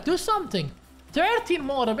 Disturb. Do something. 13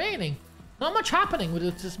 more remaining. Not much happening with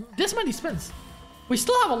this many spins. We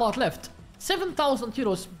still have a lot left. 7,000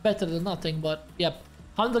 euros better than nothing, but yep.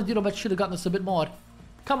 100 euro bet should have gotten us a bit more.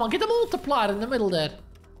 Come on, get a multiplier in the middle there.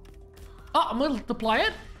 Ah,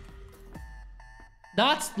 multiplier.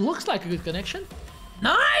 That looks like a good connection.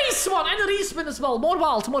 Nice one! And a respin as well. More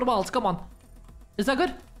wilds, come on. Is that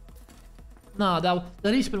good? Nah, the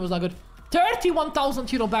respin was not good.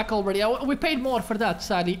 31,000 euro back already. We paid more for that,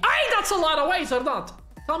 sadly. Aye, that's a lot of ways or not?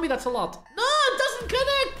 Tell me that's a lot. No, it doesn't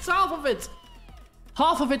connect. It's half of it.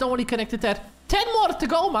 Half of it only connected there. 10 more to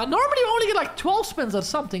go, man. Normally we only get like 12 spins or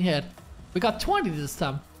something here. We got 20 this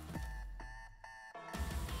time.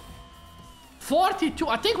 42.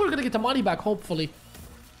 I think we're gonna get the money back, hopefully.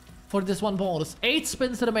 For this one bonus. 8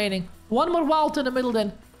 spins remaining. One more wild in the middle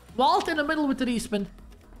then. Wild in the middle with the respin.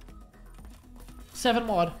 7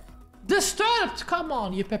 more. Disturbed! Come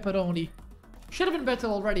on, you pepperoni. Should have been better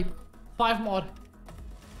already. 5 more.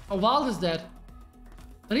 A wild is dead.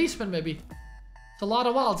 Respin maybe. It's a lot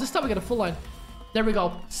of wilds. This time we get a full line. There we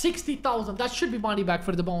go. 60,000. That should be money back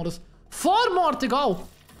for the bonus. 4 more to go.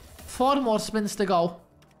 4 more spins to go.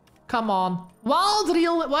 Come on. Wild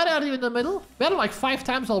reel. Why are you in the middle? We had it like 5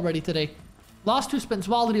 times already today. Last 2 spins.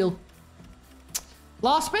 Wild reel.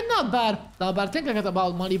 Last spin, not bad. Not bad. I think I got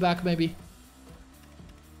about money back maybe.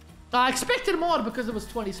 I expected more because it was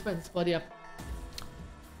 20 spins. But yeah.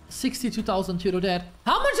 62,000 euro there.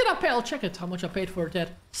 How much did I pay? I'll check it. How much I paid for it there.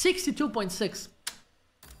 62.6.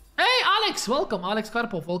 Hey, Alex. Welcome. Alex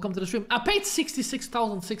Karpov. Welcome to the stream. I paid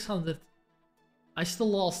 66,600. I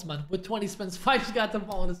still lost, man. With 20 spins, 5 got the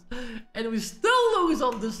bonus. And we still lose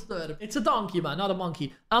on this third. It's a donkey, man, not a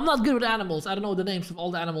monkey. I'm not good with animals. I don't know the names of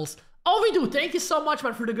all the animals. Oh, we do. Thank you so much,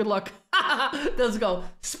 man, for the good luck. Let's go.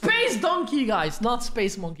 Space donkey, guys. Not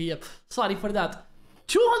space monkey. Yep. Sorry for that.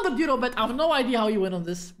 200 euro bet. I have no idea how you win on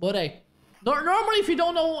this. But hey. Normally, if you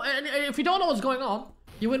don't know what's going on,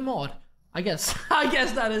 you win more. I guess. I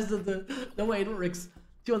guess that is the way it works.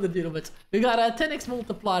 200 euro bet. We got a 10x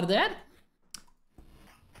multiplier there.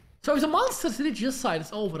 So if the monsters reach this side,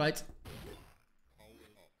 it's over, right?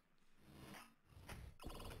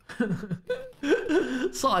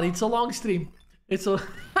 Sorry, it's a long stream. It's a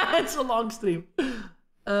it's a long stream.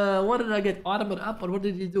 What did I get? Armor up, or what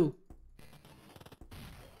did you do?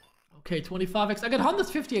 Okay, 25x. I got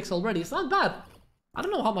 150x already. It's not bad. I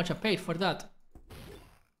don't know how much I paid for that.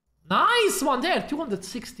 Nice one there.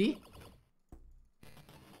 260.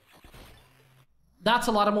 That's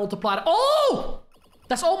a lot of multiplier. Oh!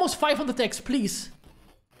 That's almost 500x, please.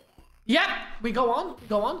 Yeah, we go on.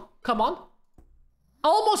 Go on. Come on.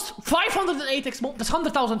 Almost 508x. That's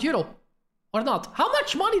 100,000 euro. Or not. How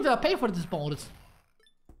much money did I pay for this bonus?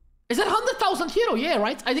 Is that 100,000 euro? Yeah,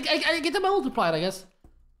 right? I think I get a multiplier, I guess.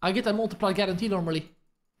 I get a multiplier guarantee normally.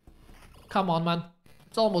 Come on, man.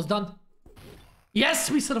 It's almost done.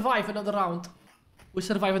 Yes, we survive another round. We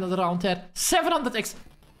survive another round there. 700x.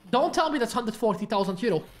 Don't tell me that's 140,000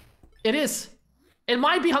 euro. It is. It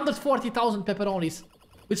might be 140,000 pepperonis.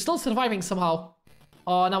 We're still surviving somehow.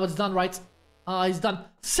 Oh, now it's done, right? It's done.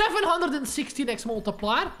 716x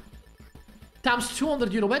multiplier. Times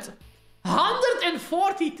 200 euro bet.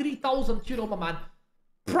 143,000 euro, my man.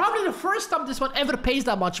 Probably the first time this one ever pays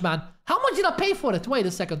that much, man. How much did I pay for it? Wait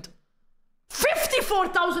a second.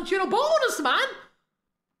 54,000 euro bonus, man.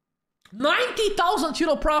 90,000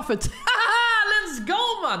 euro profit. Let's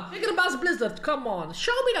go, man. Mega Bass Blizzard, come on.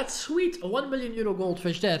 Show me that sweet 1 million euro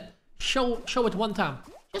goldfish there. Show it one time.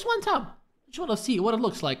 Just one time. Just want to see what it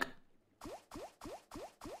looks like.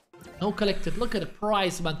 No collected. Look at the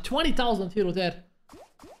price, man. 20,000 euro there.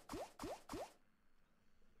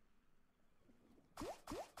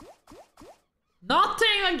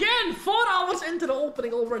 Nothing again. 4 hours into the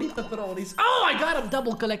opening already, pepperonis. Oh, I got a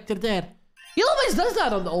double collector there. He always does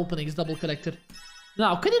that on the openings, double collector.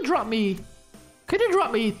 Now, can you drop me... Can you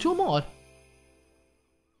drop me 2 more?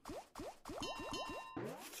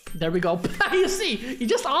 There we go. You see, you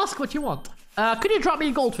just ask what you want. Could you drop me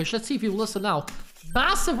a goldfish? Let's see if you listen now.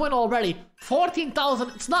 Massive win already. 14,000.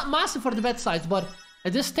 It's not massive for the bet size, but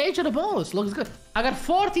at this stage of the bonus, looks good. I got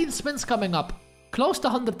 14 spins coming up. Close to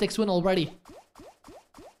 100x win already.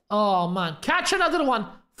 Oh, man. Catch another one.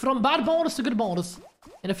 From bad bonus to good bonus.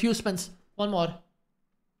 In a few spins. One more.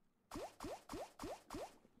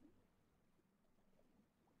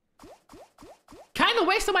 Kind of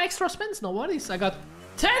wasted my extra spins. No worries. I got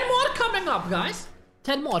 10 more coming up, guys.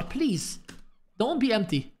 10 more, please. Don't be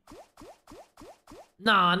empty.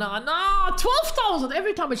 Nah. 12,000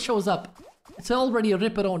 every time it shows up. It's already a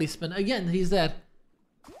ripperoni spin. Again, he's there.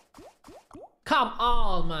 Come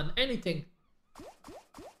on, man. Anything.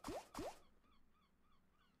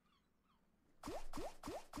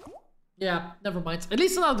 Yeah, never mind. At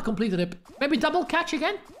least not the complete rip. Maybe double catch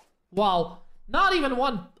again? Wow. Not even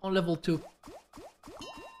one on level 2.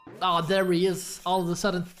 Oh, there he is. All of a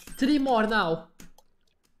sudden. 3 more now.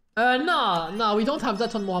 No, we don't have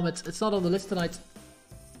that on Mohammed. It's not on the list tonight.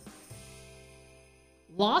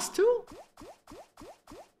 Last 2?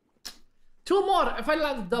 2 more. If I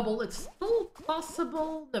land double, it's still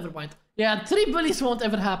possible. Never mind. Yeah, 3 bullies won't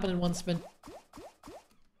ever happen in 1 spin.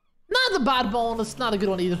 Not a bad bonus. Not a good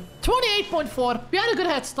one either. 28.4. We had a good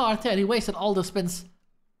head start there. He wasted all the spins.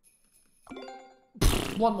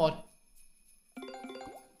 1 more.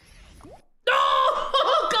 No!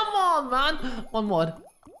 Come on, man. 1 more.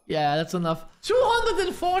 Yeah, that's enough.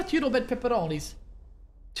 240 euro bet pepperonis.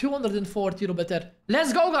 240 euro bet there.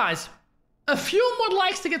 Let's go, guys. A few more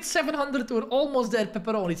likes to get 700. We're almost there,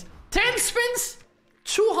 pepperonis. 10 spins.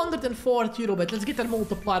 240 euro bet. Let's get that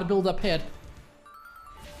multiplier build up here.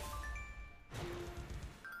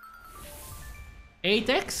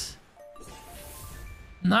 8x.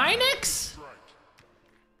 9x.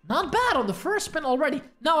 Not bad on the first spin already.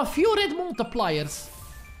 Now a few red multipliers.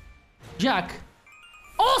 Jack.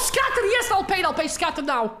 Oh, scatter! Yes, I'll pay scatter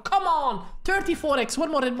now. Come on. 34x.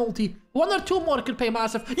 1 more red multi. 1 or 2 more could pay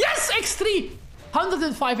massive. Yes, x3.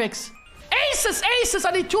 105x. Aces.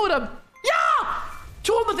 I need 2 of them. Yeah!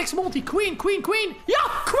 200x multi. Queen. Yeah,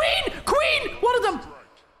 queen. 1 of them.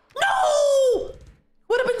 No!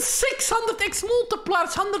 Would have been 600x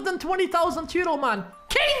multipliers. 120,000 euro, man.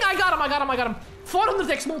 King! I got him.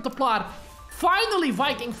 400x multiplier. Finally,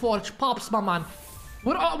 Viking Forge pops, my man.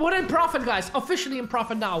 We're in profit, guys. Officially in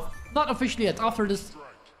profit now. Not officially yet. After this,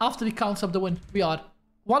 after he counts up the win, we are.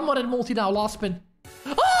 1 more in multi now. Last spin.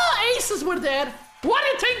 Oh, aces were there. What do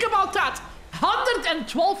you think about that?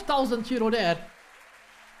 112,000 euro there.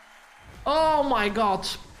 Oh my god.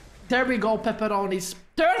 There we go, pepperonis.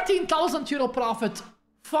 13,000 euro profit.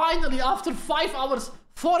 Finally, after 5 hours,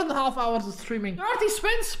 4.5 hours of streaming. 30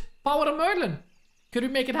 spins. Power of Merlin. Could we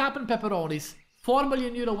make it happen, pepperonis? 4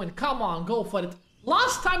 million euro win. Come on, go for it.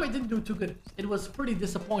 Last time I didn't do too good. It was pretty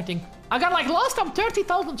disappointing. I got like last time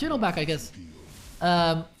 30,000 euro back, I guess.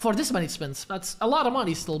 For this many spins. That's a lot of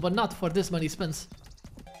money still, but not for this many spins.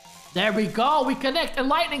 There we go. We connect. A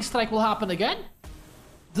lightning strike will happen again.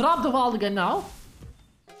 Drop the wild again now.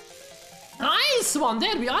 Nice one.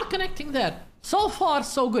 There, we are connecting there. So far,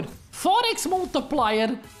 so good. 4x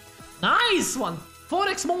multiplier. Nice one.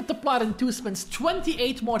 4x multiplier in 2 spins.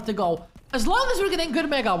 28 more to go. As long as we're getting good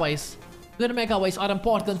Megaways. Good Megaways are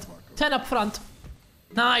important. 10 up front.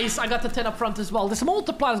 Nice. I got the 10 up front as well. This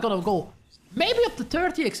multiplier is gonna go maybe up to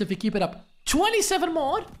 30x if we keep it up. 27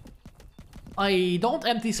 more. I don't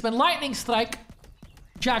empty spin. Lightning strike.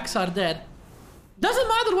 Jacks are dead. Doesn't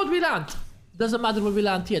matter what we land. Doesn't matter what we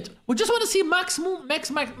land yet. We just want to see max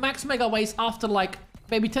Megaways after like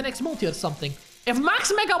maybe 10x multi or something. If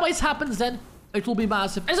max Megaways happens, then it will be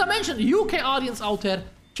massive. As I mentioned, UK audience out there,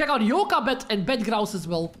 check out YokaBet and BetGrouse as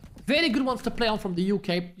well. Very good ones to play on from the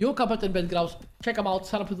UK. YokaBet and BetGrouse. Check them out.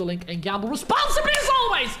 Sign up with the link and gamble responsibly as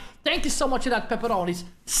always. Thank you so much for that, pepperonis.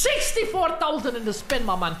 64,000 in the spin,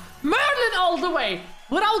 my man. Merlin all the way.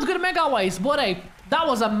 Without good Megaways. But hey, that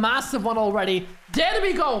was a massive one already. There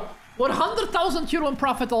we go. 100,000 euro in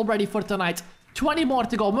profit already for tonight. 20 more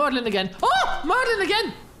to go. Merlin again. Oh, Merlin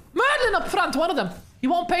again. Merlin up front, one of them. He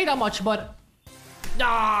won't pay that much, but...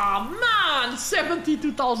 Ah, man.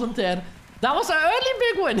 72,000 there. That was an early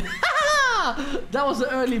big win. That was an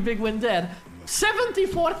early big win there.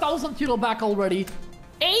 74,000 euro back already.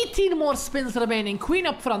 18 more spins remaining. Queen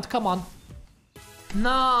up front, come on.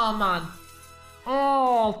 Nah, man.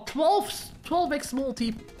 Oh, 12x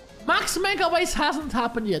multi. Max Megaways hasn't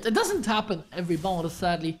happened yet. It doesn't happen every bonus,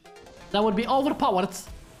 sadly. That would be overpowered.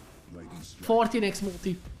 14x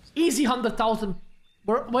multi. Easy 100,000.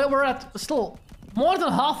 We're at still more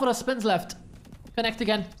than half of the spins left. Connect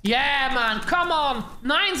again. Yeah, man. Come on.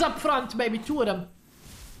 9s up front, maybe 2 of them.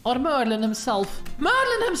 Or Merlin himself.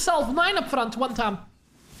 Merlin himself. 9 up front, 1 time.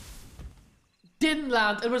 Didn't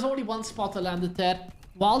land. It was only 1 spot that landed there.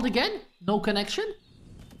 Wild again. No connection.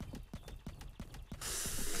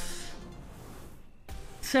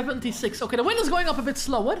 76. Okay, the win is going up a bit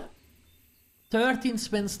slower. 13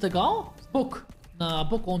 spins to go. Book. Nah,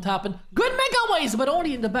 book won't happen. Good Megaways, but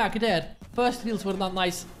only in the back there. First reels were not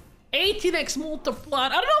nice. 18x multiplier.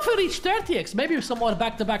 I don't know if we reach 30x. Maybe some more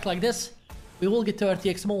back-to-back like this. We will get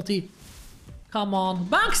 30x multi. Come on.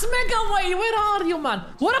 Max Megaway, where are you, man?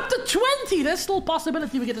 We're up to 20. There's still a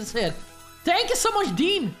possibility we get this here. Thank you so much,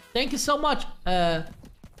 Dean. Thank you so much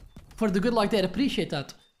for the good luck there. Appreciate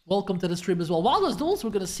that. Welcome to the stream as well. While those duels,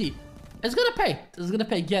 we're gonna see. It's gonna pay. It's gonna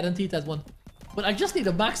pay. Guaranteed that one. But I just need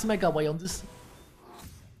a Max Megaway on this.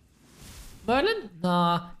 Merlin?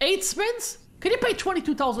 Nah. 8 spins? Can you pay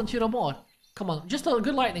 22,000 euro more? Come on, just a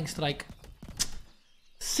good lightning strike.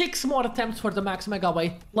 6 more attempts for the max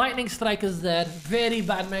Megaway. Lightning strike is there. Very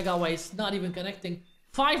bad Megaways. Not even connecting.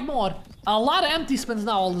 5 more. A lot of empty spins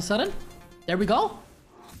now all of a sudden. There we go.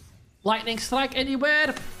 Lightning strike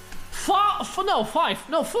anywhere. 4. No, 4.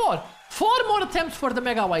 4 more attempts for the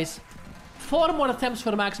Megaways. 4 more attempts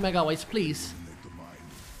for the max Megaways, please.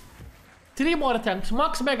 3 more attempts.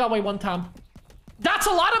 Max Megaway 1 time. That's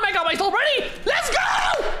a lot of Megaways already! Let's go!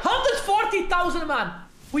 140,000, man.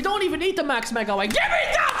 We don't even need the max Megaway. Give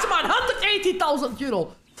me that, man! 180,000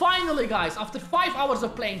 euro. Finally, guys, after 5 hours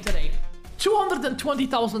of playing today.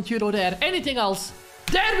 220,000 euro there. Anything else?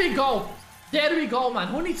 There we go. There we go, man.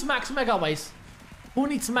 Who needs max Megaways? Who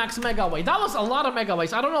needs max Megaway? That was a lot of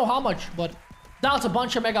Megaways. I don't know how much, but that was a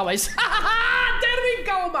bunch of Megaways. There we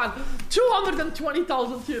go, man.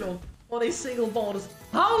 220,000 euro on a single bonus.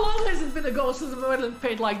 How long has it been ago since Merlin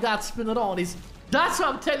paid like that spinning on these? That's what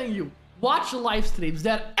I'm telling you. Watch the live streams.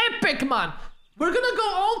 They're epic, man. We're gonna go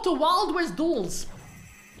on to Wild West Duels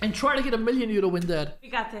and try to get €1 million in there. We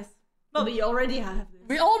got this. But we already have this.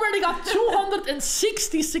 We already got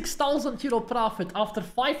 266,000 euro profit after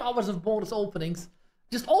 5 hours of bonus openings.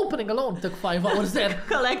 Just opening alone took 5 hours there.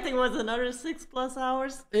 Collecting was another 6+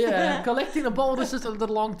 hours. Yeah, collecting the bonuses a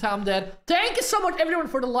long time there. Thank you so much, everyone,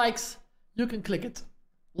 for the likes. You can click it.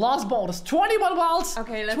 Last bonus, 21 wilds.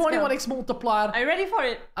 Okay, let's 21x multiplier. Are you ready for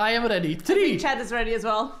it? I am ready. 3. Chat is ready as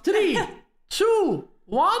well. 3, 2,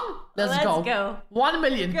 1. Let's go. 1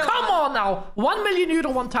 million. Come on now. 1 million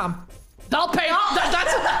euro 1 time. That'll pay.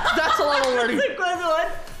 That's a lot already. That's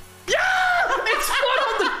equivalent. Yeah! It's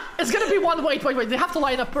 400. It's gonna be 1. Wait. They have to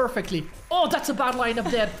line up perfectly. Oh, that's a bad lineup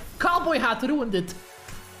there. Cowboy hat ruined it.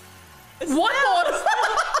 One more.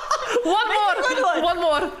 One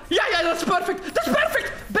more. Yeah, that's perfect. That's perfect.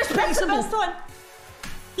 Best paying symbol. Best one.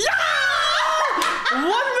 Yeah! 1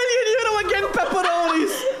 million euro again,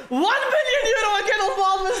 pepperonis. 1 million euro again on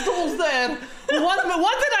Walrus Duels there.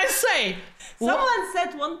 What did I say? Someone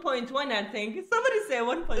said 1.1, I think. Somebody said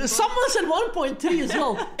 1.1. Someone said 1.3 as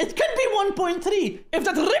well. It could be 1.3 if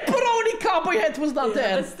that ripperoni cowboy head was not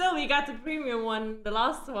there. But still, we got the premium one, the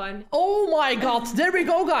last one. Oh my god, there we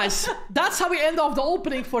go, guys. That's how we end off the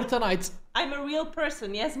opening for tonight. I'm a real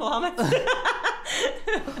person, yes, Mohammed.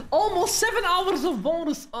 Almost 7 hours of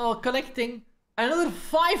bonus collecting. Another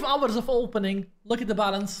 5 hours of opening. Look at the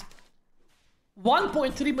balance.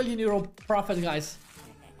 1.3 million euro profit, guys.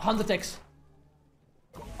 100x.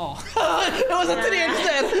 Oh, it was a 3x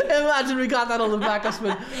there. Imagine we got that on the back of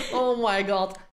spin. Oh my god.